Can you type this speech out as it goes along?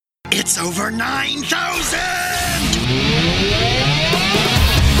It's over 9,000!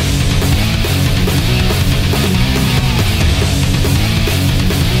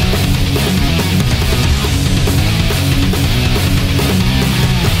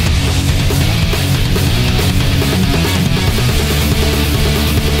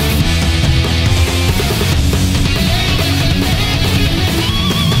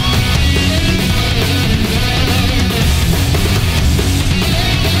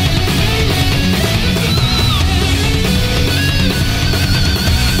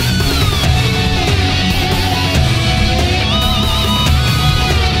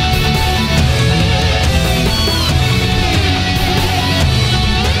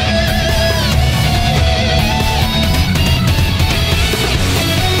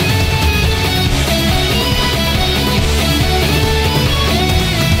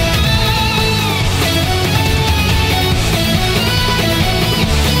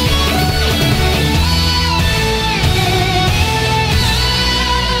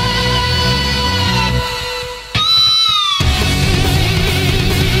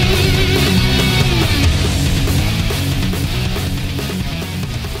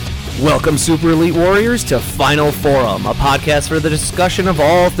 Welcome, Super Elite Warriors, to Final Forum, a podcast for the discussion of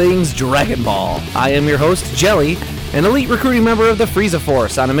all things Dragon Ball. I am your host, Jelly, an elite recruiting member of the Frieza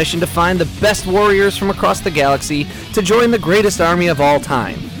Force, on a mission to find the best warriors from across the galaxy to join the greatest army of all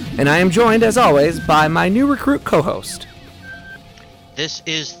time. And I am joined, as always, by my new recruit co-host. This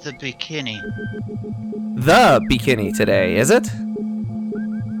is the Bekinney. The Bekinney today, is it?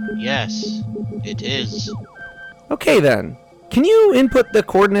 Yes, it is. Okay then. Can you input the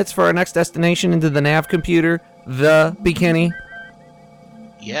coordinates for our next destination into the nav computer, the Bekinney?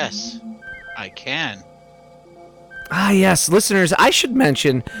 Yes, I can. Ah, yes, listeners, I should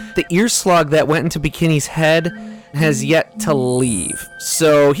mention the ear slug that went into Bekinney's head has yet to leave.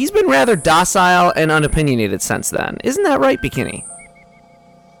 So he's been rather docile and unopinionated since then. Isn't that right, Bekinney?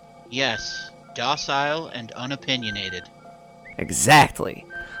 Yes, docile and unopinionated. Exactly.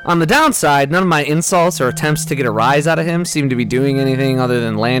 On the downside, none of my insults or attempts to get a rise out of him seem to be doing anything other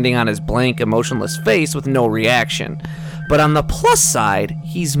than landing on his blank, emotionless face with no reaction. But on the plus side,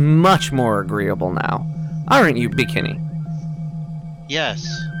 he's much more agreeable now. Aren't you, Bekinney? Yes,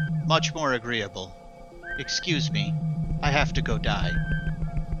 much more agreeable. Excuse me, I have to go die.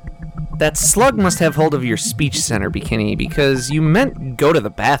 That slug must have hold of your speech center, Bekinney, because you meant go to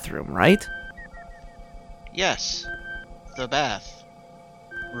the bathroom, right? Yes, the bath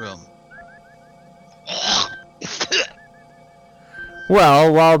room.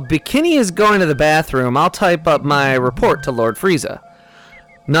 Well, while Bekinney is going to the bathroom, I'll type up my report to Lord Frieza.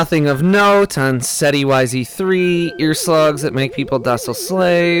 Nothing of note on SETI YZ3, ear slugs that make people docile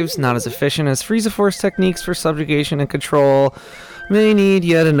slaves, not as efficient as Frieza Force techniques for subjugation and control, may need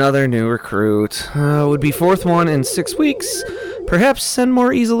yet another new recruit. Would be fourth one in 6 weeks. Perhaps send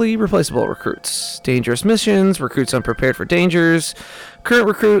more easily replaceable recruits. Dangerous missions, recruits unprepared for dangers. Current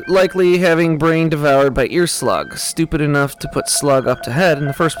recruit likely having brain devoured by ear slug. Stupid enough to put slug up to head in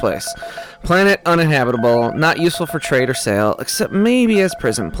the first place. Planet uninhabitable, not useful for trade or sale, except maybe as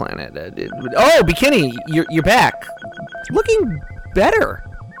prison planet. Oh, Bekinney, you're back. Looking better.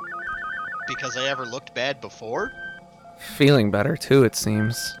 Because I ever looked bad before? Feeling better, too, it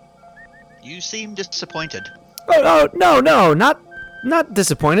seems. You seem disappointed. Oh, no, not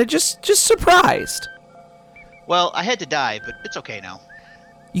disappointed, just surprised. Well, I had to die, but it's okay now.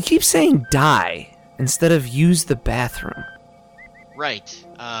 You keep saying die instead of use the bathroom. Right,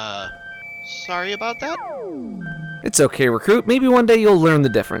 sorry about that? It's okay, recruit. Maybe one day you'll learn the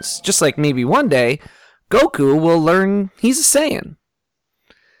difference. Just like maybe one day, Goku will learn he's a Saiyan.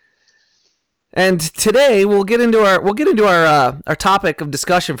 And today we'll get into our topic of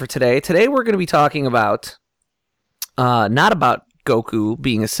discussion for today. Today we're going to be talking about not about Goku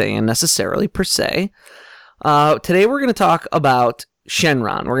being a Saiyan necessarily per se. Today we're going to talk about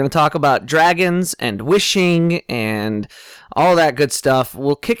Shenron. We're going to talk about dragons and wishing and all that good stuff.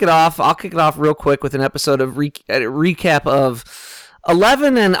 We'll kick it off. I'll kick it off real quick with an episode of recap of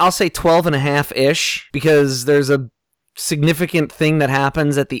 11 and I'll say 12 and a half-ish, because there's a significant thing that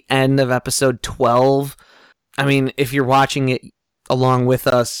happens at the end of episode 12. I mean, if you're watching it along with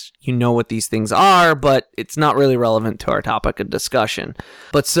us, you know what these things are, but it's not really relevant to our topic of discussion.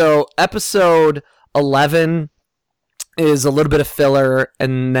 But so episode 11 is a little bit of filler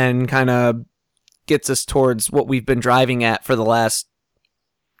and then kind of gets us towards what we've been driving at for the last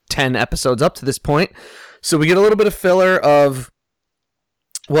 10 episodes up to this point. So we get a little bit of filler of,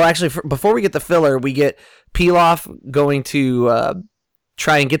 well, actually, before we get the filler, we get Pilaf going to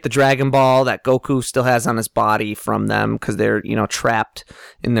try and get the Dragon Ball that Goku still has on his body from them because they're, trapped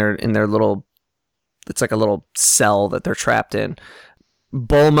in their little. It's like a little cell that they're trapped in.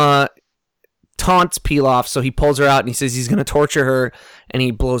 Bulma taunts Pilaf, so he pulls her out and he says he's going to torture her, and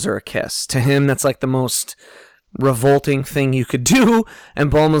he blows her a kiss. To him, that's like the most revolting thing you could do,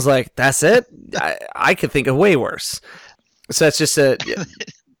 and Bulma's like, that's it? I could think of way worse. So that's just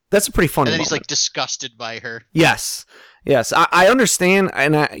that's a pretty funny And then moment. he's like disgusted by her. Yes. I understand,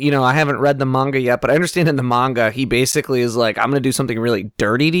 and I haven't read the manga yet, but I understand in the manga he basically is like, I'm gonna do something really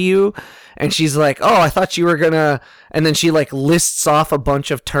dirty to you, and she's like, oh, I thought you were gonna, and then she like lists off a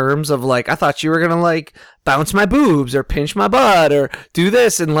bunch of terms of like, I thought you were gonna like bounce my boobs or pinch my butt or do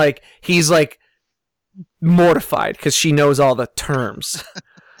this, and like he's like mortified because she knows all the terms.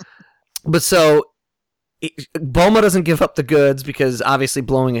 But so Bulma doesn't give up the goods because obviously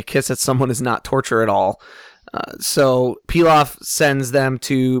blowing a kiss at someone is not torture at all. So Pilaf sends them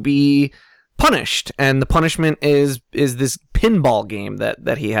to be punished, and the punishment is this pinball game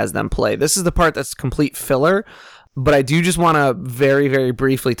that he has them play. This is the part that's complete filler, but I do just want to very, very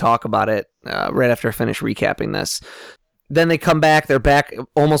briefly talk about it right after I finish recapping this. Then they come back. They're back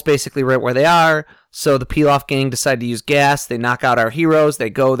almost basically right where they are. So the Pilaf gang decide to use gas. They knock out our heroes. They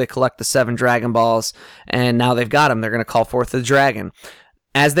collect the 7 Dragon Balls, and now they've got them. They're going to call forth the dragon.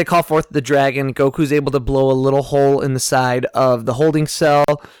 As they call forth the dragon, Goku's able to blow a little hole in the side of the holding cell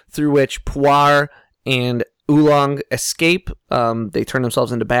through which Puar and Oolong escape. They turn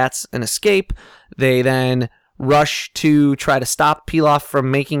themselves into bats and escape. They then rush to try to stop Pilaf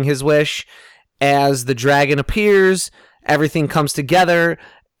from making his wish. As the dragon appears, everything comes together,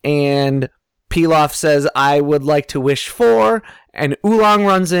 and Pilaf says, I would like to wish for, and Oolong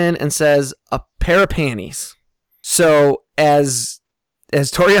runs in and says, a pair of panties. So as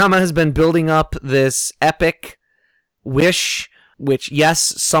Toriyama has been building up this epic wish, which,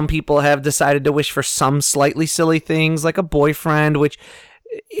 yes, some people have decided to wish for some slightly silly things, like a boyfriend, which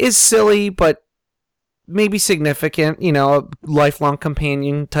is silly, but maybe significant, a lifelong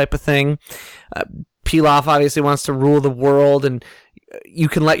companion type of thing. Pilaf obviously wants to rule the world, and you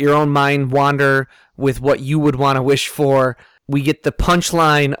can let your own mind wander with what you would want to wish for. We get the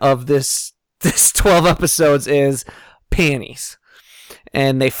punchline of this 12 episodes is panties.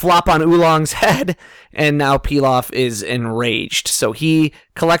 And they flop on Oolong's head, and now Pilaf is enraged. So he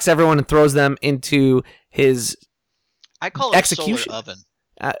collects everyone and throws them into his I call it execution solar oven.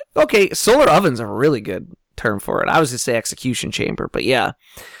 Okay, solar oven's a really good term for it. I was going to say execution chamber, but yeah.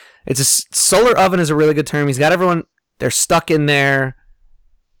 Solar oven is a really good term. He's got everyone, they're stuck in there.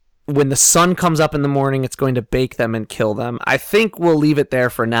 When the sun comes up in the morning, it's going to bake them and kill them. I think we'll leave it there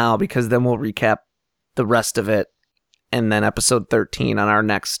for now, because then we'll recap the rest of it, and then episode 13 on our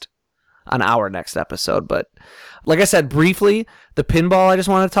next episode. But like I said, briefly, the pinball I just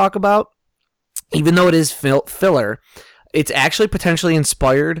want to talk about, even though it is filler, it's actually potentially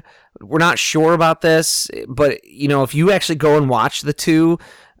inspired. We're not sure about this, but if you actually go and watch the two,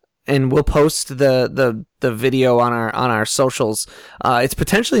 and we'll post the video on our socials, it's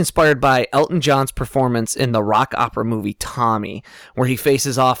potentially inspired by Elton John's performance in the rock opera movie Tommy, where he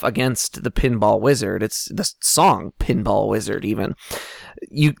faces off against the Pinball Wizard. It's the song Pinball Wizard even.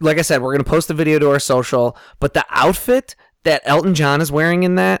 Like I said, we're going to post the video to our social, but the outfit that Elton John is wearing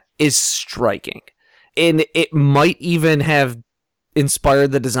in that is striking. And it might even have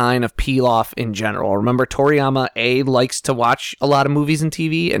inspired the design of Pilaf in general. Remember, Toriyama, A, likes to watch a lot of movies and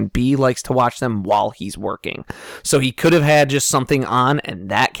TV, and B, likes to watch them while he's working. So he could have had just something on, and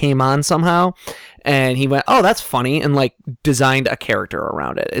that came on somehow, and he went, oh, that's funny, and designed a character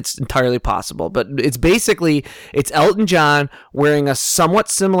around it. It's entirely possible, but it's Elton John wearing a somewhat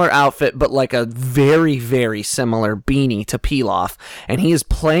similar outfit, but like a very, very similar beanie to Pilaf, and he is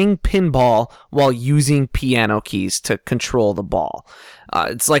playing pinball while using piano keys to control the ball.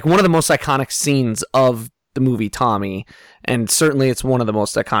 It's like one of the most iconic scenes of the movie Tommy, and certainly it's one of the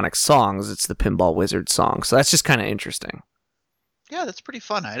most iconic songs. It's the Pinball Wizard song, so that's just kind of interesting. Yeah, that's pretty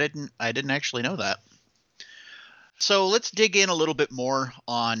fun. I didn't actually know that. So let's dig in a little bit more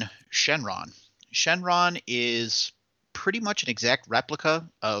on Shenron. Shenron is pretty much an exact replica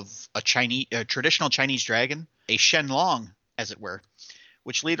of a traditional Chinese dragon, a Shenlong, as it were,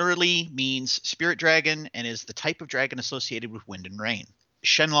 which literally means spirit dragon and is the type of dragon associated with wind and rain.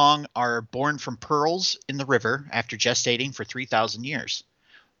 Shenlong are born from pearls in the river after gestating for 3,000 years.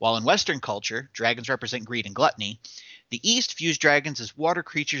 While in Western culture, dragons represent greed and gluttony, the East views dragons as water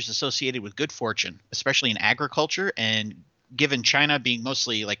creatures associated with good fortune, especially in agriculture, and given China being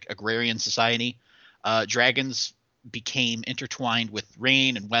mostly like agrarian society, dragons became intertwined with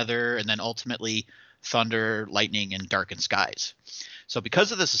rain and weather, and then ultimately thunder, lightning, and darkened skies. So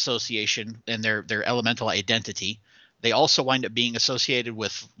because of this association and their elemental identity, they also wind up being associated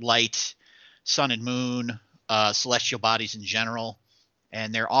with light, sun and moon, celestial bodies in general,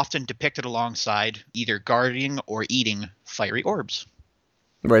 and they're often depicted alongside either guarding or eating fiery orbs.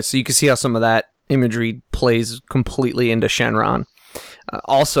 Right, so you can see how some of that imagery plays completely into Shenron.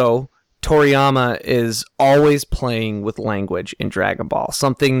 Also, Toriyama is always playing with language in Dragon Ball,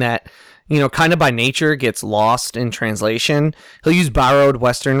 something that, kind of by nature gets lost in translation. He'll use borrowed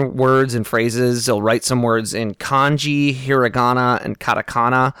Western words and phrases. He'll write some words in kanji, hiragana, and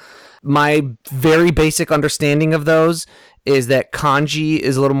katakana. My very basic understanding of those is that kanji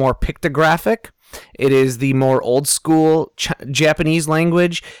is a little more pictographic. It is the more old school Japanese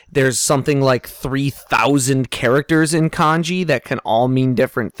language. There's something like 3,000 characters in kanji that can all mean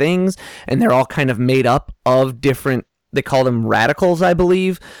different things, and they're all kind of made up of different, they call them radicals, I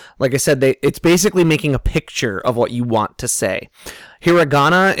believe. Like I said, it's basically making a picture of what you want to say.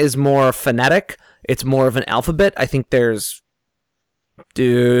 Hiragana is more phonetic. It's more of an alphabet. I think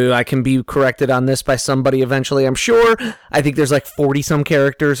I can be corrected on this by somebody eventually, I'm sure. I think there's like 40 some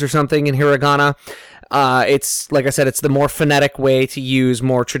characters or something in hiragana. It's, like I said, it's the more phonetic way to use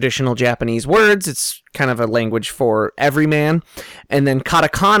more traditional Japanese words. It's kind of a language for everyman. And then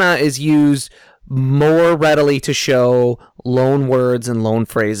katakana is used more readily to show loan words and loan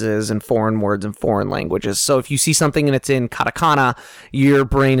phrases and foreign words and foreign languages. So if you see something and it's in katakana, your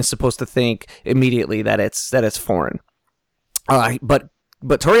brain is supposed to think immediately that it's foreign. But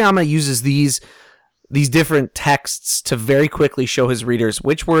Toriyama uses these different texts to very quickly show his readers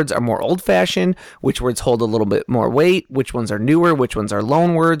which words are more old-fashioned, which words hold a little bit more weight, which ones are newer, which ones are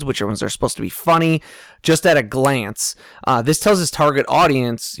loan words, which ones are supposed to be funny, just at a glance. This tells his target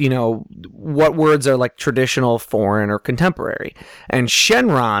audience, what words are like traditional, foreign, or contemporary. And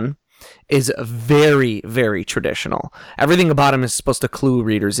Shenron is very, very traditional. Everything about him is supposed to clue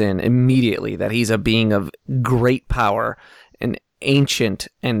readers in immediately that he's a being of great power and ancient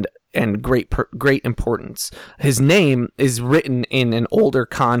and great importance. His name is written in an older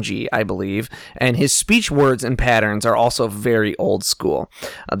kanji, I believe, and his speech words and patterns are also very old school.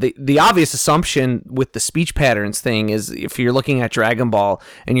 The obvious assumption with the speech patterns thing is if you're looking at Dragon Ball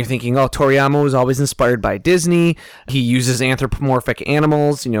and you're thinking, oh, Toriyama was always inspired by Disney. He uses anthropomorphic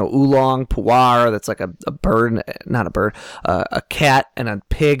animals, oolong, puar, that's like a bird, not a bird, a cat and a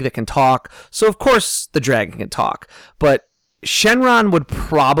pig that can talk. So of course the dragon can talk, but Shenron would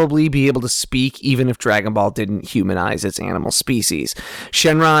probably be able to speak even if Dragon Ball didn't humanize its animal species.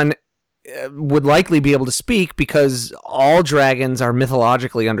 Shenron would likely be able to speak because all dragons are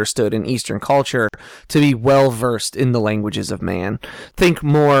mythologically understood in Eastern culture to be well-versed in the languages of man. Think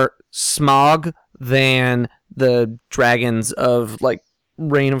more Smog than the dragons of, like,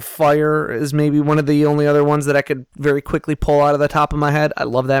 Reign of Fire is maybe one of the only other ones that I could very quickly pull out of the top of my head. I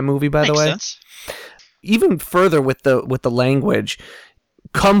love that movie, by the way. Makes sense. Even further with the language,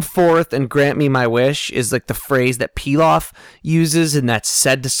 come forth and grant me my wish is like the phrase that Pilaf uses, and that's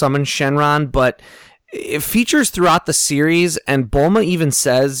said to summon Shenron, but it features throughout the series, and Bulma even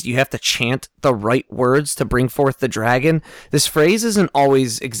says you have to chant the right words to bring forth the dragon. This phrase isn't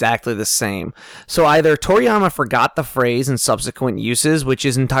always exactly the same. So either Toriyama forgot the phrase in subsequent uses, which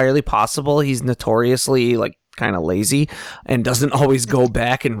is entirely possible. He's notoriously kind of lazy and doesn't always go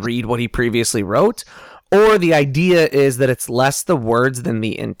back and read what he previously wrote. Or the idea is that it's less the words than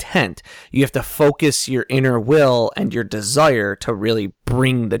the intent. You have to focus your inner will and your desire to really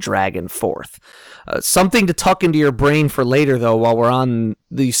bring the dragon forth. Something to tuck into your brain for later, though, while we're on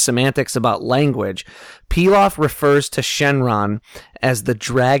the semantics about language. Pilaf refers to Shenron as the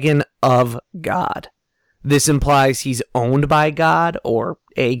dragon of God. This implies he's owned by God or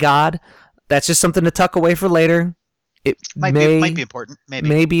a god. That's just something to tuck away for later. It might be important.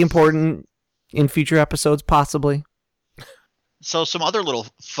 May be important in future episodes, possibly. So some other little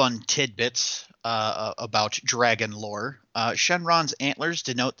fun tidbits about dragon lore. Shenron's antlers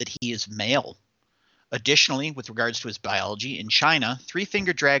denote that he is male. Additionally, with regards to his biology, in China,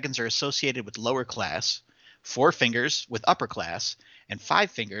 3-fingered dragons are associated with lower class, 4 fingers with upper class, and 5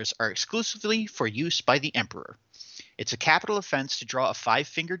 fingers are exclusively for use by the emperor. It's a capital offense to draw a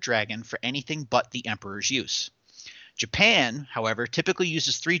 5-fingered dragon for anything but the emperor's use. Japan, however, typically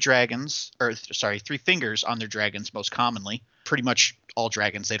uses 3 fingers on their dragons most commonly. Pretty much all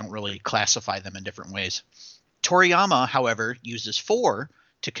dragons, they don't really classify them in different ways. Toriyama, however, uses 4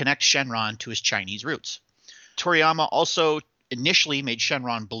 to connect Shenron to his Chinese roots. Toriyama also initially made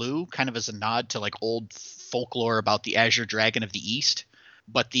Shenron blue, kind of as a nod to old folklore about the Azure Dragon of the East.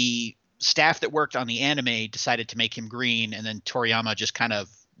 But the staff that worked on the anime decided to make him green, and then Toriyama just kind of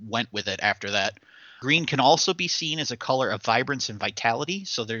went with it after that. Green can also be seen as a color of vibrance and vitality,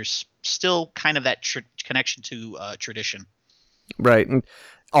 so there's still kind of that connection to tradition. Right. And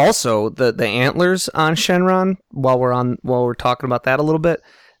also the antlers on Shenron, while we're talking about that a little bit,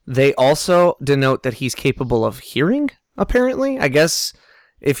 they also denote that he's capable of hearing, apparently. I guess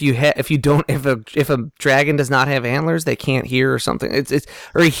if a dragon does not have antlers, they can't hear or something.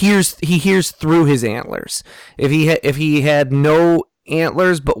 Or he hears through his antlers. If he had no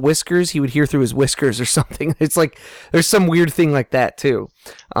antlers but whiskers, he would hear through his whiskers or something. It's like there's some weird thing like that too.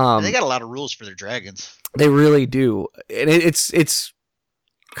 They got a lot of rules for their dragons. They really do, and it's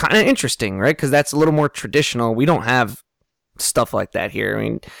kind of interesting, right? Because that's a little more traditional. We don't have stuff like that here. I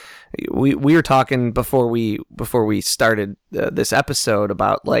mean, we were talking before we started this episode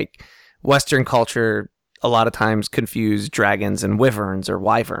about like Western culture. A lot of times confuse dragons and wyverns or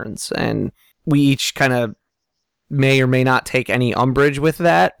wyverns, and we each kind of may or may not take any umbrage with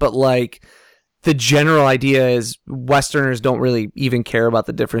that, but like the general idea is Westerners don't really even care about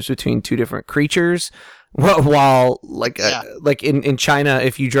the difference between two different creatures. While like like in China,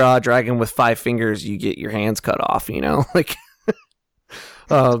 if you draw a dragon with 5 fingers, you get your hands cut off, you know, like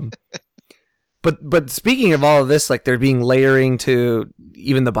But speaking of all of this, like there being layering to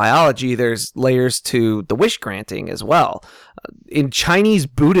even the biology, there's layers to the wish granting as well. In Chinese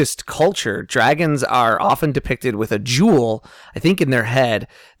Buddhist culture, dragons are often depicted with a jewel, I think, in their head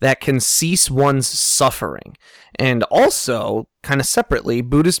that can cease one's suffering. And also, kind of separately,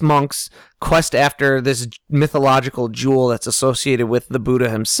 Buddhist monks quest after this mythological jewel that's associated with the Buddha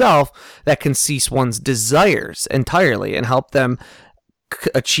himself that can cease one's desires entirely and help them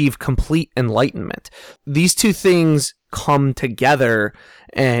achieve complete enlightenment. These two things come together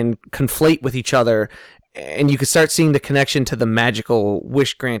and conflate with each other, and you can start seeing the connection to the magical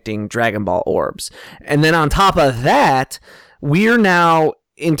wish-granting Dragon Ball orbs. And then on top of that, we're now,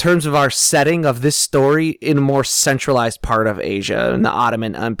 in terms of our setting of this story, in a more centralized part of Asia, in the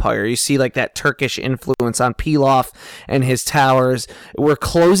Ottoman Empire. You see like that Turkish influence on Pilaf and his towers. We're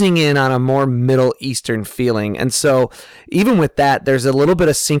closing in on a more Middle Eastern feeling. And so even with that, there's a little bit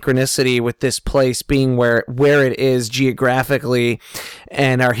of synchronicity with this place being where it is geographically,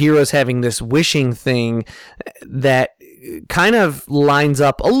 and our heroes having this wishing thing that kind of lines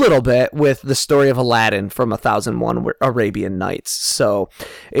up a little bit with the story of Aladdin from 1001 Arabian Nights. So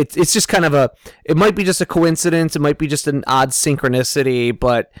it's just kind of it might be just a coincidence, it might be just an odd synchronicity,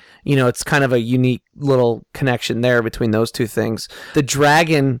 but you know, it's kind of a unique little connection there between those two things. The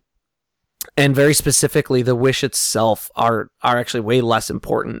dragon, and very specifically the wish itself, are actually way less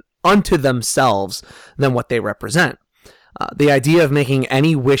important unto themselves than what they represent. The idea of making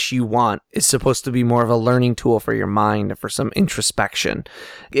any wish you want is supposed to be more of a learning tool for your mind and for some introspection.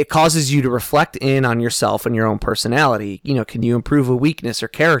 It causes you to reflect in on yourself and your own personality. You know, can you improve a weakness or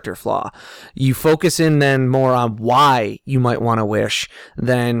character flaw? You focus in then more on why you might want to wish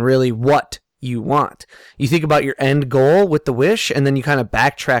than really what you want. You think about your end goal with the wish, and then you kind of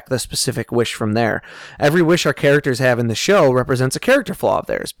backtrack the specific wish from there. Every wish our characters have in the show represents a character flaw of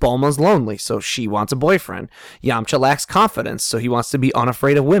theirs. Bulma's lonely, so she wants a boyfriend. Yamcha lacks confidence, so he wants to be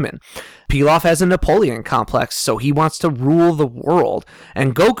unafraid of women. Pilaf has a Napoleon complex, so he wants to rule the world.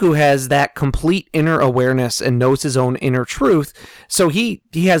 And Goku has that complete inner awareness and knows his own inner truth, so he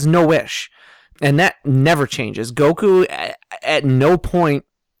has no wish. And that never changes. Goku at no point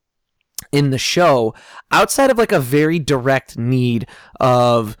in the show, outside of like a very direct need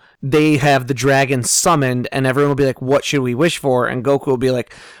of they have the dragon summoned and everyone will be like, what should we wish for? And Goku will be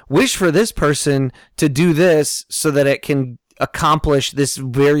like, wish for this person to do this so that it can accomplish this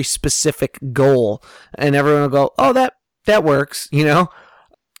very specific goal. And everyone will go, oh, that works, you know?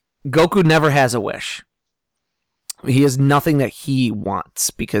 Goku never has a wish. He has nothing that he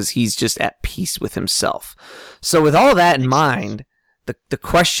wants because he's just at peace with himself. So with all that in mind, the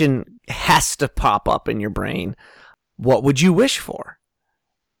question has to pop up in your brain. What would you wish for?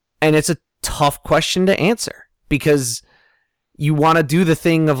 And it's a tough question to answer because you want to do the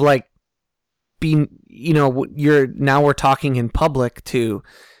thing of like being, you know, we're talking in public to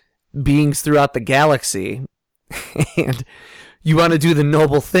beings throughout the galaxy and you want to do the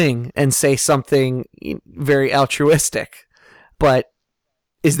noble thing and say something very altruistic. But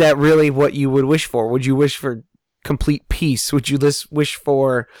is that really what you would wish for? Would you wish for complete peace? Would you wish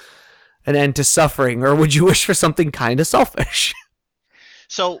for an end to suffering, or would you wish for something kind of selfish?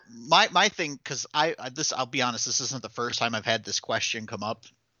 So my thing, because I'll be honest, this isn't the first time I've had this question come up,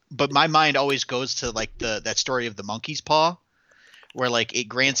 but my mind always goes to like that story of the monkey's paw, where like it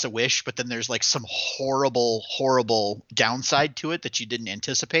grants a wish, but then there's like some horrible downside to it that you didn't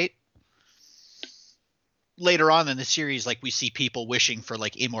anticipate. Later on in the series, like we see people wishing for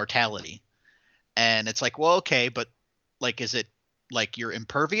like immortality. And it's like, well, okay, but like, is it like you're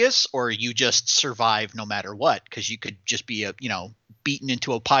impervious or you just survive no matter what? Because you could just be beaten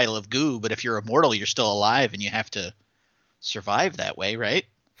into a pile of goo, but if you're immortal, you're still alive and you have to survive that way, right?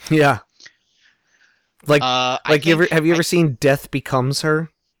 Yeah. Like, I have you ever seen Death Becomes Her?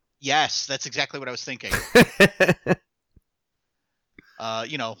 Yes, that's exactly what I was thinking.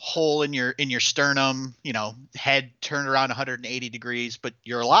 Hole in your sternum, head turned around 180 degrees, but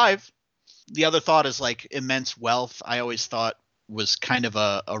you're alive. The other thought is like immense wealth. I always thought was kind of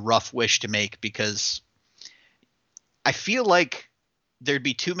a rough wish to make because I feel like there'd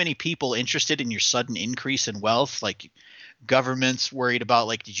be too many people interested in your sudden increase in wealth. Like government's worried about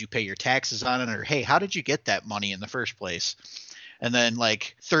like, did you pay your taxes on it? Or, hey, how did you get that money in the first place? And then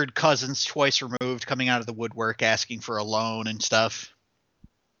like third cousins twice removed coming out of the woodwork asking for a loan and stuff.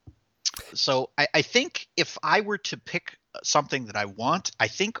 So I think if I were to pick something that I want, I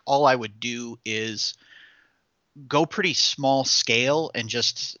think all I would do is go pretty small scale and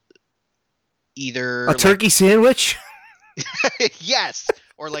just either a turkey sandwich. Yes,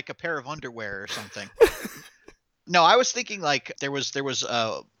 or like a pair of underwear or something. No, I was thinking like there was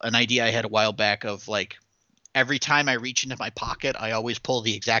an idea I had a while back of like every time I reach into my pocket, I always pull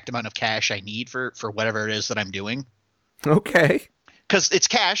the exact amount of cash I need for whatever it is that I'm doing. Okay. Because it's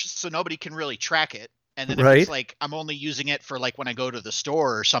cash, so nobody can really track it. And then if it's like I'm only using it for like when I go to the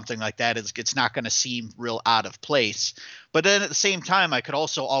store or something like that, it's not going to seem real out of place. But then at the same time, I could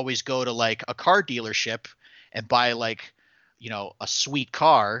also always go to like a car dealership and buy like, a sweet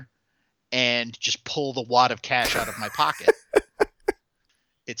car and just pull the wad of cash out of my pocket.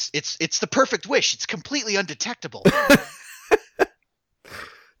 It's the perfect wish. It's completely undetectable.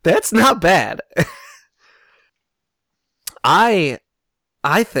 That's not bad. I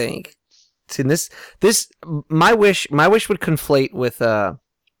think in this my wish would conflate with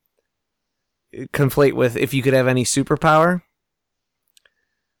if you could have any superpower.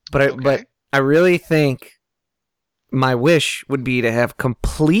 But I really think my wish would be to have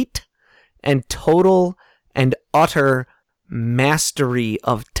complete and total and utter mastery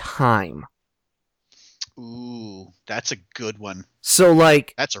of time. Ooh, that's a good one. So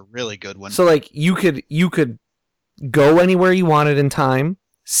like that's a really good one. So like you could go anywhere you wanted in time,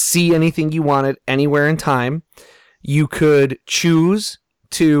 see anything you wanted anywhere in time. You could choose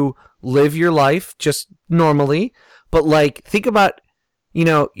to live your life just normally, but like think about,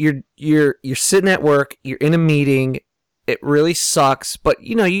 you're sitting at work, you're in a meeting, it really sucks, but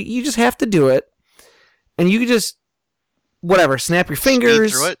you just have to do it, and you could just snap your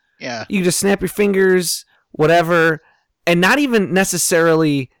fingers. Speed through it. Yeah. You just snap your fingers, whatever, and not even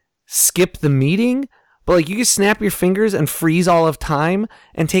necessarily skip the meeting. But like you can snap your fingers and freeze all of time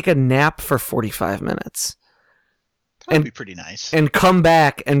and take a nap for 45 minutes. That'd be pretty nice. And come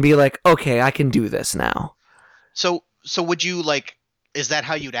back and be like, okay, I can do this now. So would you like, is that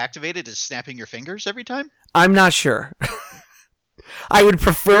how you'd activate it, is snapping your fingers every time? I'm not sure. I would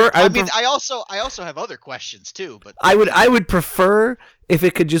prefer. I also have other questions too, but I would prefer if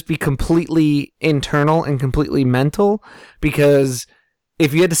it could just be completely internal and completely mental, because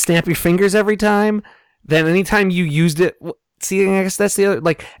if you had to snap your fingers every time, then anytime you used it, see, I guess that's the other,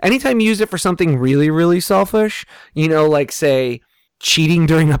 like anytime you used it for something really, really selfish, like say cheating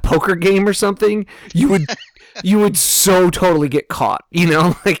during a poker game or something, you would so totally get caught,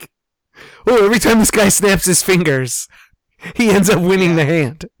 like, oh, every time this guy snaps his fingers, he ends up winning the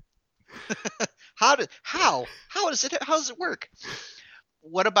hand. How does it work?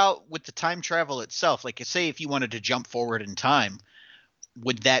 What about with the time travel itself? Like, say if you wanted to jump forward in time,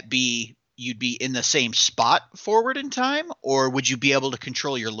 would that be you'd be in the same spot forward in time, or would you be able to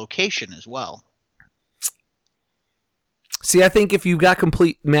control your location as well? See, I think if you've got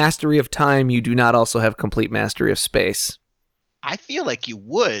complete mastery of time, you do not also have complete mastery of space. I feel like you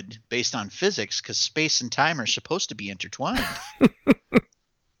would, based on physics, because space and time are supposed to be intertwined.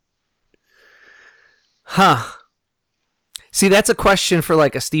 Huh. See, that's a question for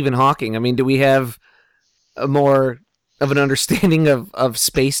like a Stephen Hawking. I mean, do we have a more of an understanding of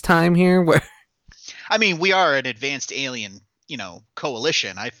space-time here? Where, I mean, we are an advanced alien,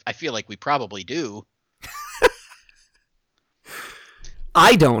 coalition. I feel like we probably do.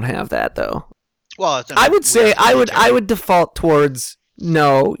 I don't have that though. Well, I would say I would default towards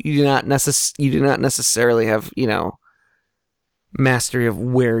no. You do not necessarily have mastery of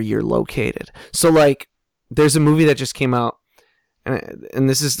where you're located. So like, there's a movie that just came out, and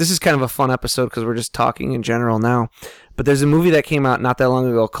this is kind of a fun episode because we're just talking in general now. But there's a movie that came out not that long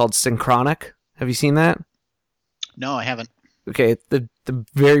ago called Synchronic. Have you seen that? No, I haven't. Okay, the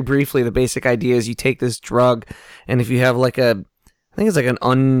very briefly, the basic idea is you take this drug, and if you have like a I think it's like an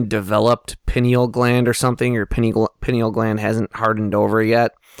undeveloped pineal gland or something. Your pineal gland hasn't hardened over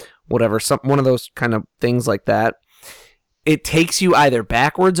yet. Whatever, one of those kind of things like that. It takes you either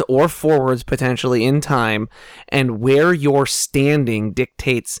backwards or forwards potentially in time, and where you're standing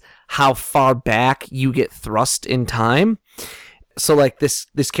dictates how far back you get thrust in time. So like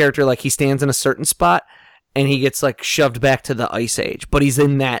this character, like he stands in a certain spot and he gets like shoved back to the Ice Age, but he's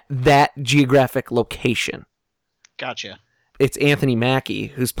in that geographic location. Gotcha. It's Anthony Mackie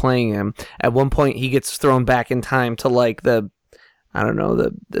who's playing him. At one point he gets thrown back in time to like the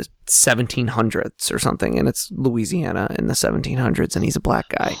 1700s or something, and it's Louisiana in the 1700s, and he's a black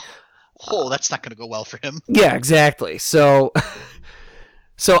guy. Oh, that's not going to go well for him. Yeah, exactly. So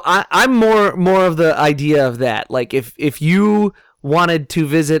I'm more of the idea of that. Like if you wanted to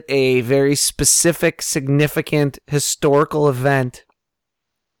visit a very specific, significant historical event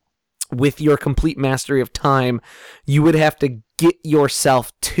with your complete mastery of time, you would have to get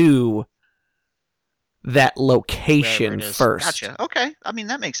yourself to that location first. Gotcha. Okay. I mean,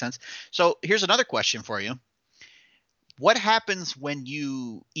 that makes sense. So here's another question for you. What happens when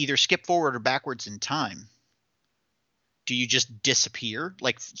you either skip forward or backwards in time? Do you just disappear?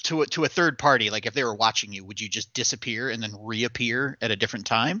 Like to a third party, like if they were watching you, would you just disappear and then reappear at a different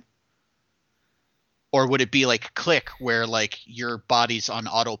time? Or would it be like Click, where like your body's on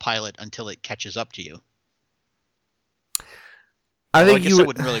autopilot until it catches up to you? I think it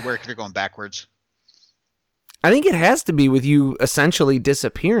wouldn't really work if you're going backwards. I think it has to be with you essentially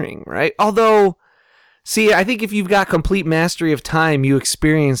disappearing, right? Although, see, I think if you've got complete mastery of time, you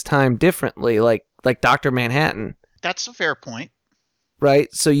experience time differently, like Dr. Manhattan. That's a fair point.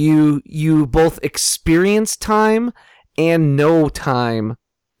 Right? So you both experience time and know time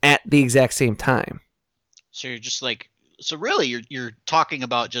at the exact same time. So you're just like, so really you're talking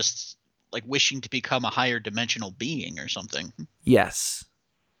about just like wishing to become a higher dimensional being or something. Yes.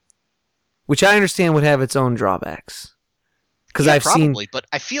 Which I understand would have its own drawbacks, because yeah, I've probably, seen. But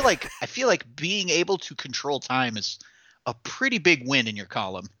I feel like being able to control time is a pretty big win in your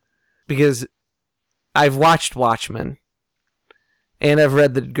column. Because I've watched Watchmen, and I've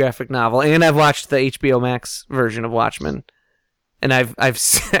read the graphic novel, and I've watched the HBO Max version of Watchmen, and I've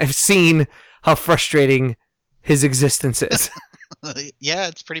seen how frustrating his existence is. Yeah,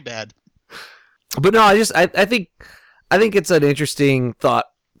 it's pretty bad. But no, I think it's an interesting thought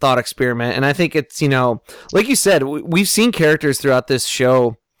experiment, and I think it's, like you said, we've seen characters throughout this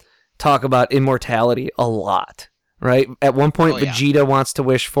show talk about immortality a lot, right? At one point, Vegeta wants to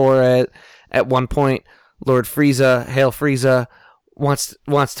wish for it. At one point, Lord Frieza, Hail Frieza,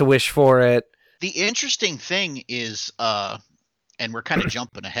 wants to wish for it. The interesting thing is, and we're kind of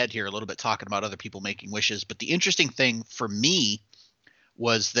jumping ahead here a little bit, talking about other people making wishes, but the interesting thing for me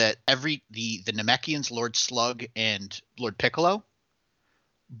was that the Namekians, Lord Slug and Lord Piccolo,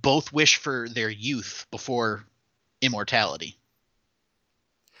 both wish for their youth before immortality.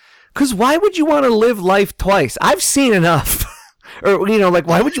 Because why would you want to live life twice? I've seen enough. Or,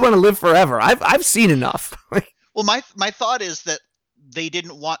 why would you want to live forever? I've seen enough. Well, my thought is that they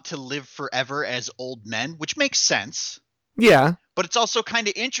didn't want to live forever as old men, which makes sense. Yeah. But it's also kind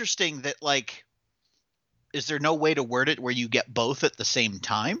of interesting that, like, is there no way to word it where you get both at the same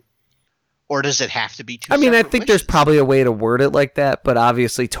time? Or does it have to be two separate I think wishes? there's probably a way to word it like that, but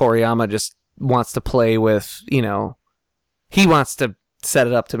obviously Toriyama just wants to play with, he wants to set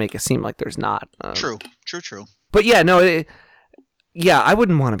it up to make it seem like there's not. True. But yeah, no, I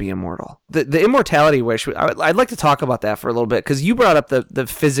wouldn't want to be immortal. The immortality wish, I'd like to talk about that for a little bit, because you brought up the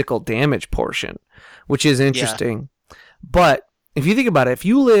physical damage portion, which is interesting. Yeah. But if you think about it, if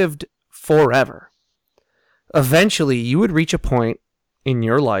you lived forever, eventually you would reach a point in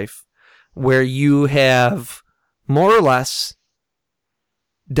your life where you have more or less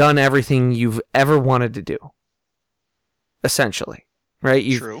done everything you've ever wanted to do. Essentially, right?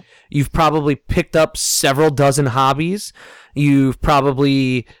 True. You've probably picked up several dozen hobbies. You've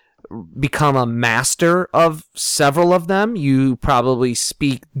probably become a master of several of them. You probably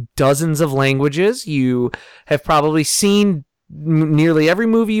speak dozens of languages. You have probably seen nearly every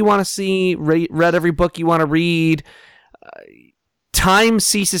movie you want to see, read every book you want to read. Time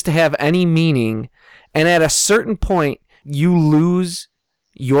ceases to have any meaning, and at a certain point, you lose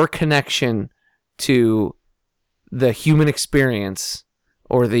your connection to the human experience,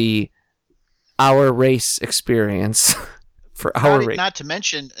 or our race experience for our race. Not to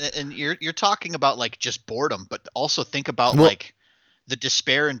mention, and you're talking about like just boredom, but also think about like the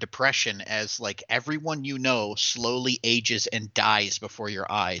despair and depression as like everyone slowly ages and dies before your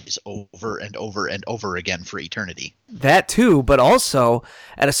eyes over and over and over again for eternity. That too, but also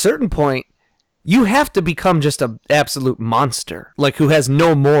at a certain point, you have to become just an absolute monster, like who has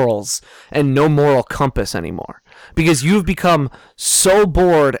no morals and no moral compass anymore. Because you've become so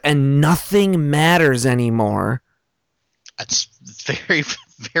bored and nothing matters anymore. That's very,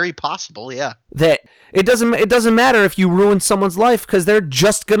 very possible, yeah. That it doesn't matter if you ruin someone's life because they're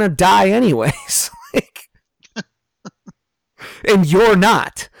just gonna die anyways. Like, and you're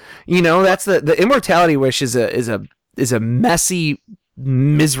not. That's the immortality wish is a messy,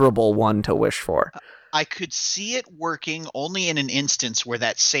 miserable one to wish for. I could see it working only in an instance where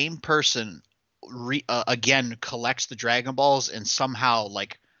that same person again collects the Dragon Balls and somehow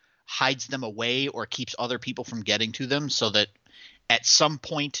like hides them away or keeps other people from getting to them, so that at some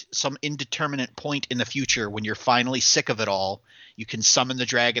point, some indeterminate point in the future, when you're finally sick of it all, you can summon the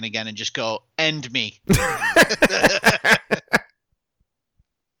dragon again and just go, end me.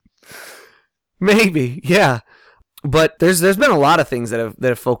 Maybe, yeah. But there's been a lot of things that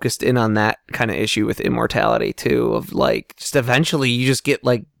have focused in on that kind of issue with immortality too, of like just eventually you just get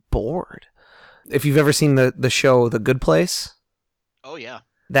like bored. If you've ever seen the show The Good Place, oh yeah,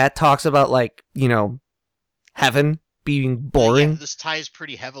 that talks about like heaven being boring. Yeah, this ties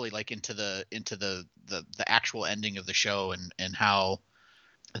pretty heavily like into the actual ending of the show, and how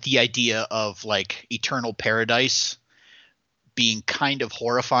the idea of like eternal paradise being kind of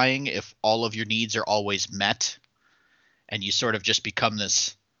horrifying if all of your needs are always met. And you sort of just become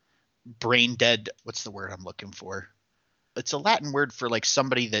this brain dead. What's the word I'm looking for? It's a Latin word for like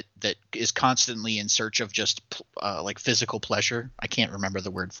somebody that is constantly in search of just like physical pleasure. I can't remember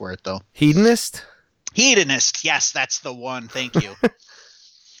the word for it though. Hedonist? Hedonist. Yes, that's the one. Thank you.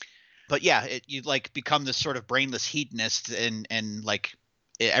 But yeah, you like become this sort of brainless hedonist, and like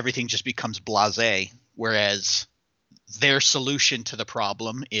everything just becomes blasé. Whereas their solution to the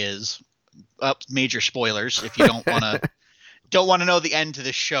problem is major spoilers if you don't want to know the end to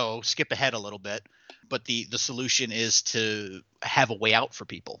this show, skip ahead a little bit. But the solution is to have a way out for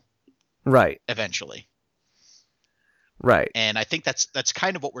people, right? Eventually, right. And I think that's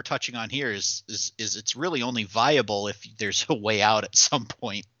kind of what we're touching on here. Is it's really only viable if there's a way out at some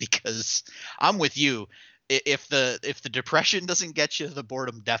point. Because I'm with you. If the depression doesn't get you, the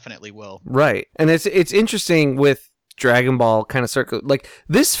boredom definitely will. Right, and it's interesting with Dragon Ball kind of circle. Like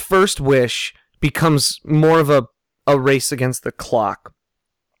this first wish becomes more of a race against the clock.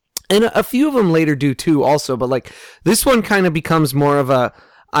 And a few of them later do too also, but like this one kind of becomes more of a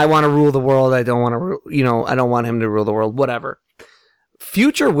I want to rule the world, I don't want to I don't want him to rule the world, whatever.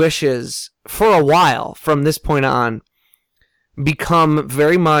 Future wishes for a while from this point on become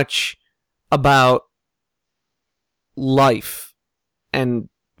very much about life and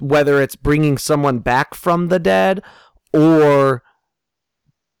whether it's bringing someone back from the dead or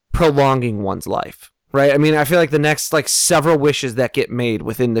prolonging one's life. Right? I mean, I feel like the next like several wishes that get made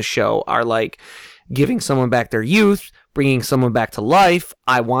within the show are like giving someone back their youth, bringing someone back to life.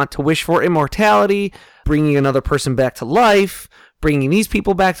 I want to wish for immortality, bringing another person back to life, bringing these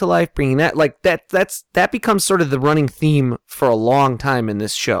people back to life, bringing that like that becomes sort of the running theme for a long time in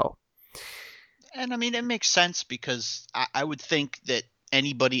this show. And I mean, it makes sense because I would think that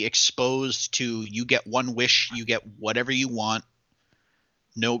anybody exposed to you get one wish, you get whatever you want,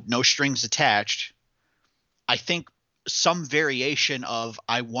 no strings attached. I think some variation of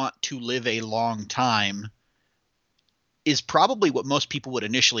I want to live a long time is probably what most people would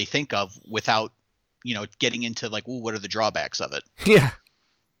initially think of without, getting into like, ooh, what are the drawbacks of it? Yeah.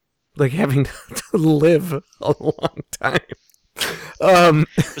 Like having to live a long time.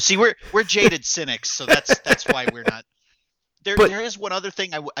 See, we're jaded cynics, so that's why we're not. There is one other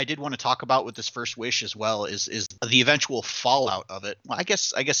thing I did want to talk about with this first wish as well is the eventual fallout of it. Well, I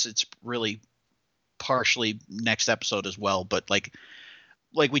guess it's really partially next episode as well, but like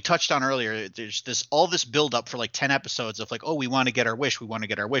we touched on earlier, there's all this build up for like 10 episodes of like, oh, we want to get our wish,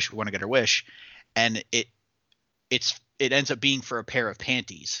 and it ends up being for a pair of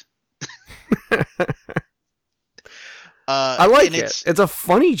panties. I like it. It's a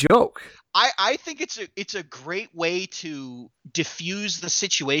funny joke. I think it's a great way to diffuse the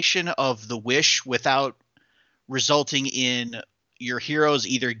situation of the wish without resulting in your heroes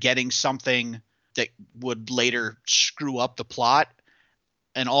either getting something that would later screw up the plot,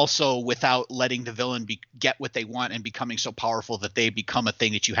 and also without letting the villain get what they want and becoming so powerful that they become a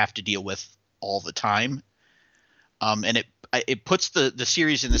thing that you have to deal with all the time. And it puts the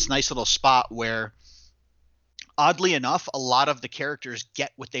series in this nice little spot where, oddly enough, a lot of the characters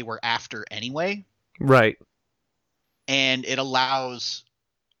get what they were after anyway. Right. And it allows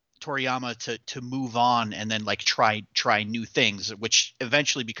Toriyama to move on and then like try new things, which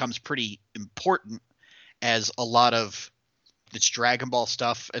eventually becomes pretty important as a lot of this Dragon Ball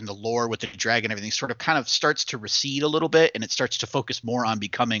stuff and the lore with the dragon, everything sort of kind of starts to recede a little bit, and it starts to focus more on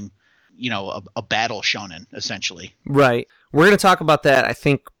becoming, a battle shonen essentially. Right. We're going to talk about that. I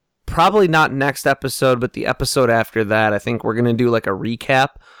think probably not next episode, but the episode after that. I think we're going to do like a recap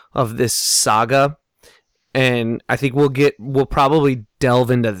of this saga, and I think we'll probably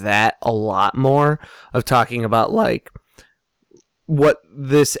delve into that a lot more, of talking about like what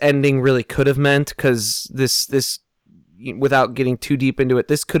this ending really could have meant, because this without getting too deep into it,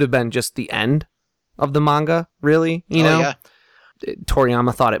 this could have been just the end of the manga, really, Yeah.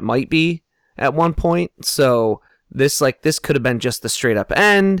 Toriyama thought it might be at one point, so this could have been just the straight up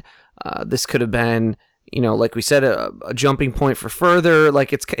end. This could have been, like we said, a jumping point for further.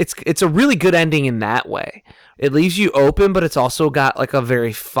 Like it's a really good ending in that way. It leaves you open, but it's also got like a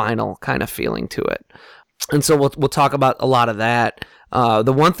very final kind of feeling to it. And so we'll talk about a lot of that.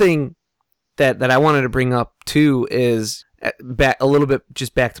 The one thing that I wanted to bring up too is back a little bit,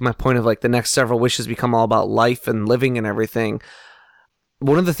 just back to my point of like the next several wishes become all about life and living and everything.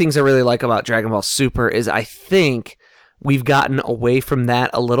 One of the things I really like about Dragon Ball Super is I think we've gotten away from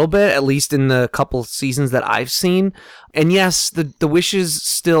that a little bit, at least in the couple seasons that I've seen. And yes, the wishes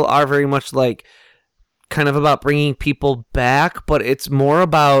still are very much like kind of about bringing people back, but it's more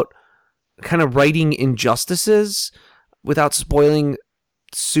about kind of righting injustices without spoiling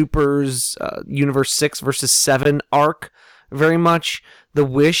Super's Universe 6 versus 7 arc very much. The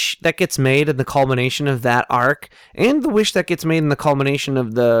wish that gets made in the culmination of that arc, and the wish that gets made in the culmination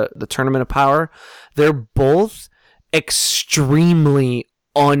of the Tournament of Power, they're both extremely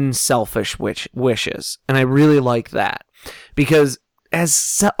unselfish wishes. And I really like that, because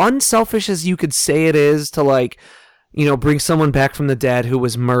as unselfish as you could say it is to like, bring someone back from the dead who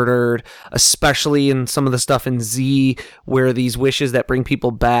was murdered, especially in some of the stuff in Z, where these wishes that bring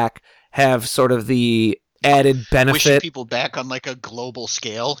people back have sort of the added benefit. Wishing people back on like a global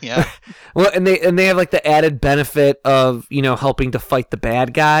scale, yeah. Well, and they have like the added benefit of, helping to fight the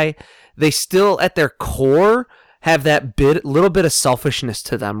bad guy. They still, at their core, have that little bit of selfishness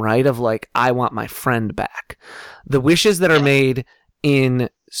to them, right? Of like, I want my friend back. The wishes that are made in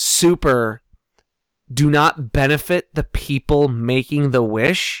Super do not benefit the people making the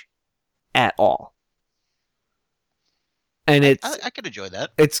wish at all. And I could enjoy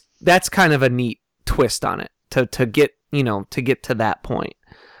that. That's kind of a neat twist on it to get to that point.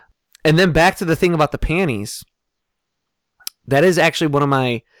 And then back to the thing about the panties. That is actually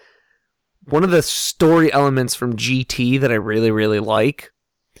one of the story elements from GT that I really, really like.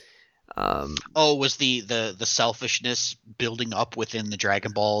 Was the selfishness building up within the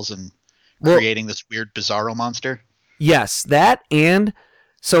Dragon Balls and creating this weird Bizarro monster? Yes, that. And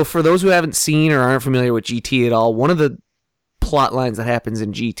so for those who haven't seen or aren't familiar with GT at all, one of the plot lines that happens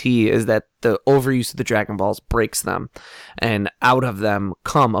in GT is that the overuse of the Dragon Balls breaks them, and out of them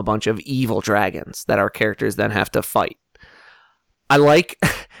come a bunch of evil dragons that our characters then have to fight. I like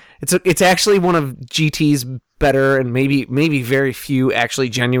it's actually one of GT's better and maybe very few actually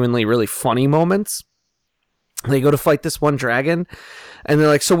genuinely really funny moments. They go to fight this one dragon, and they're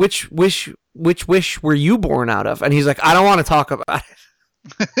like, "So which wish were you born out of?" And he's like, "I don't want to talk about it."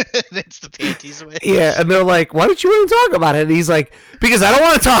 That's the panties way. Yeah, and they're like, "Why don't you want to talk about it?" And he's like, "Because I don't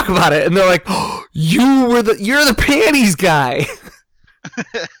want to talk about it." And they're like, "Oh, you're the panties guy."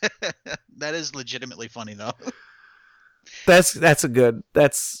 That is legitimately funny though. That's a good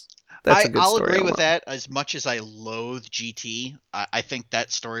I'll story agree with that. As much as I loathe GT, I think that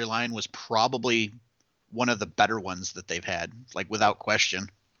storyline was probably one of the better ones that they've had, like without question.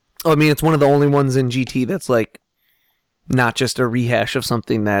 Oh, I mean, it's one of the only ones in GT that's like not just a rehash of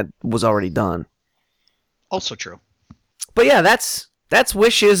something that was already done. Also true. But yeah, that's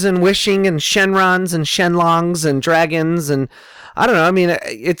wishes and wishing and Shenrons and Shenlongs and dragons, and I don't know. I mean,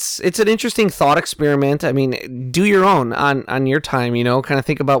 it's an interesting thought experiment. I mean, do your own on your time, kind of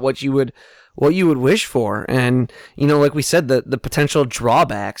think about what you would wish for, and like we said, the potential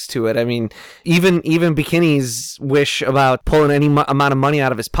drawbacks to it. I mean, even Bekinney's wish about pulling any amount of money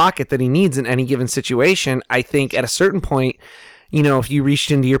out of his pocket that he needs in any given situation, I think at a certain point, if you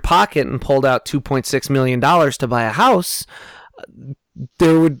reached into your pocket and pulled out $2.6 million to buy a house,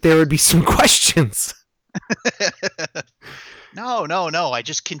 there would be some questions. No. I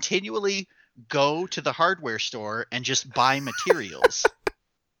just continually go to the hardware store and just buy materials.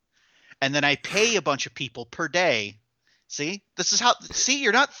 And then I pay a bunch of people per day. See?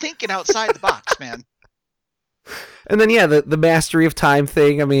 You're not thinking outside the box, man. And then, yeah, the mastery of time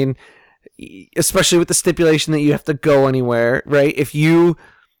thing. I mean, especially with the stipulation that you have to go anywhere, right? If you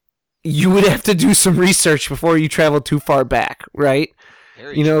would have to do some research before you travel too far back, right?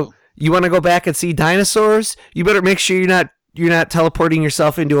 Very true. You want to go back and see dinosaurs? You better make sure you're not you're not teleporting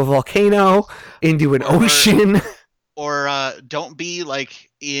yourself into a volcano, into an ocean. Or don't be like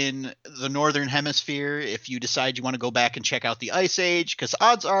in the northern hemisphere if you decide you want to go back and check out the Ice Age, because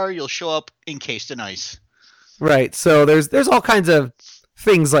odds are you'll show up encased in ice. Right. So there's all kinds of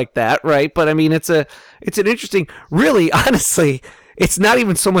things like that, right? But I mean, it's an interesting. Really, honestly, it's not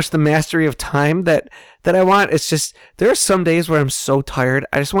even so much the mastery of time that I want. It's just there are some days where I'm so tired,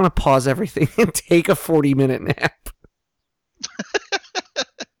 I just want to pause everything and take a 40-minute nap.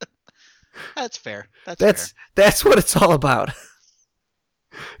 That's fair. That's fair. That's what it's all about.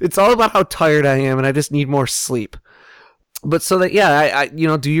 It's all about how tired I am, and I just need more sleep. But so that, I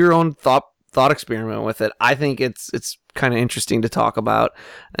do your own thought experiment with it. I think it's kind of interesting to talk about.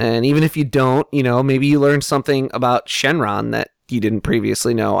 And even if you don't, maybe you learned something about Shenron that you didn't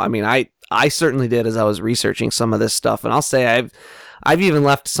previously know. I mean, I certainly did as I was researching some of this stuff, and I'll say I've even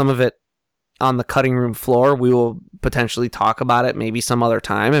left some of it on the cutting room floor. We will potentially talk about it maybe some other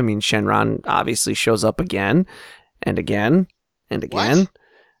time. I mean, Shenron obviously shows up again and again and again. What?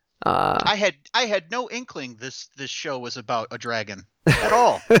 I had no inkling this show was about a dragon at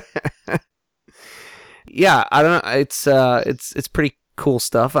all. Yeah, I don't know. It's pretty cool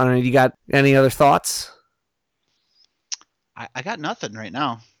stuff. I don't know. You got any other thoughts? I got nothing right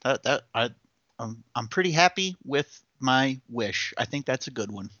now. I'm pretty happy with my wish. I think that's a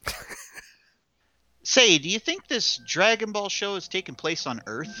good one. Say, do you think this Dragon Ball show is taking place on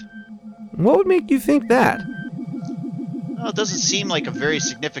Earth? What would make you think that? Well, it doesn't seem like a very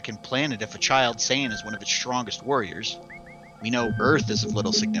significant planet if a child Saiyan is one of its strongest warriors. We know Earth is of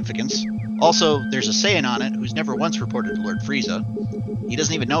little significance. Also, there's a Saiyan on it who's never once reported to Lord Frieza. He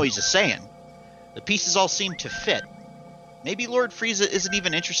doesn't even know he's a Saiyan. The pieces all seem to fit. Maybe Lord Frieza isn't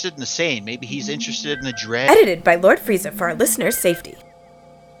even interested in the Saiyan. Maybe he's interested in the dragon. Edited by Lord Frieza for our listeners' safety.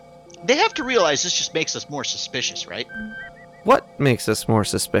 They have to realize this just makes us more suspicious, right? What makes us more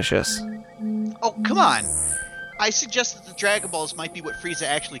suspicious? Oh, come on. I suggest that the Dragon Balls might be what Frieza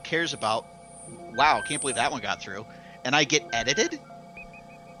actually cares about. Wow, can't believe that one got through. And I get edited?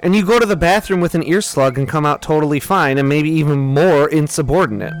 And you go to the bathroom with an ear slug and come out totally fine and maybe even more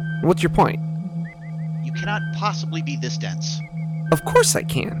insubordinate. What's your point? You cannot possibly be this dense. Of course I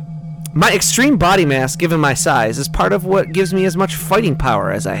can. My extreme body mass, given my size, is part of what gives me as much fighting power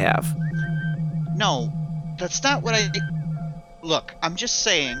as I have. No, that's not what I... Look, I'm just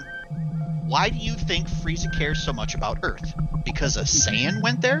saying, why do you think Frieza cares so much about Earth? Because a Saiyan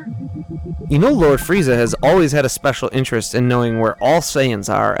went there? You know, Lord Frieza has always had a special interest in knowing where all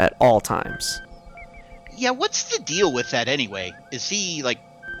Saiyans are at all times. Yeah, what's the deal with that anyway? Is he,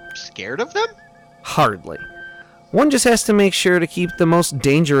 scared of them? Hardly. One just has to make sure to keep the most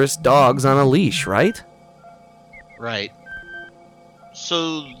dangerous dogs on a leash, right? Right.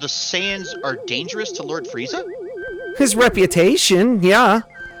 So the Saiyans are dangerous to Lord Frieza? His reputation, yeah.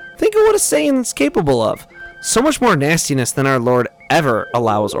 Think of what a Saiyan's capable of. So much more nastiness than our Lord ever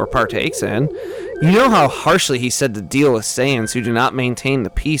allows or partakes in. You know how harshly he said to deal with Saiyans who do not maintain the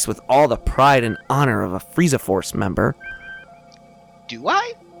peace with all the pride and honor of a Frieza Force member. Do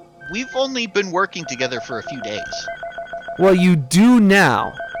I? We've only been working together for a few days. Well, you do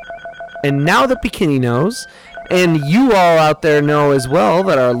now. And now that Bekinney knows, and you all out there know as well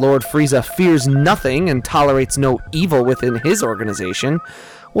that our Lord Frieza fears nothing and tolerates no evil within his organization,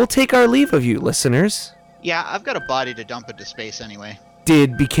 we'll take our leave of you, listeners. Yeah, I've got a body to dump into space anyway.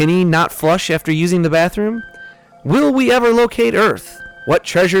 Did Bekinney not flush after using the bathroom? Will we ever locate Earth? What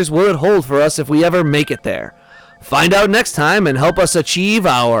treasures will it hold for us if we ever make it there? Find out next time and help us achieve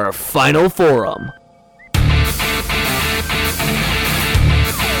our final forum.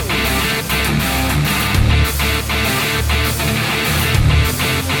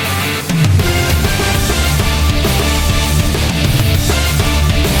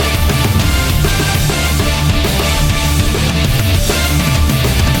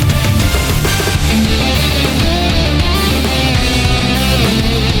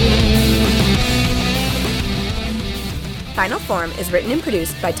 Final Form is written and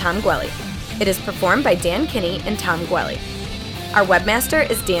produced by Tom Gwelly. It is performed by Dan Kinney and Tom Gwelly. Our webmaster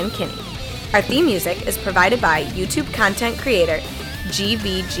is Dan Kinney. Our theme music is provided by YouTube content creator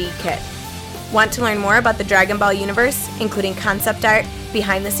GVG Kit. Want to learn more about the Dragon Ball universe, including concept art,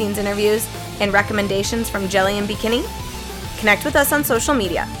 behind-the-scenes interviews, and recommendations from Jelli and Bekinney? Connect with us on social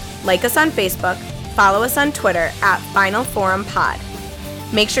media. Like us on Facebook. Follow us on Twitter at Final Forum Pod.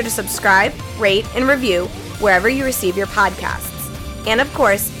 Make sure to subscribe, rate, and review wherever you receive your podcasts. And of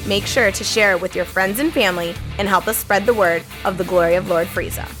course, make sure to share it with your friends and family and help us spread the word of the glory of Lord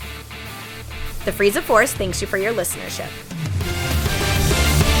Frieza. The Frieza Force thanks you for your listenership.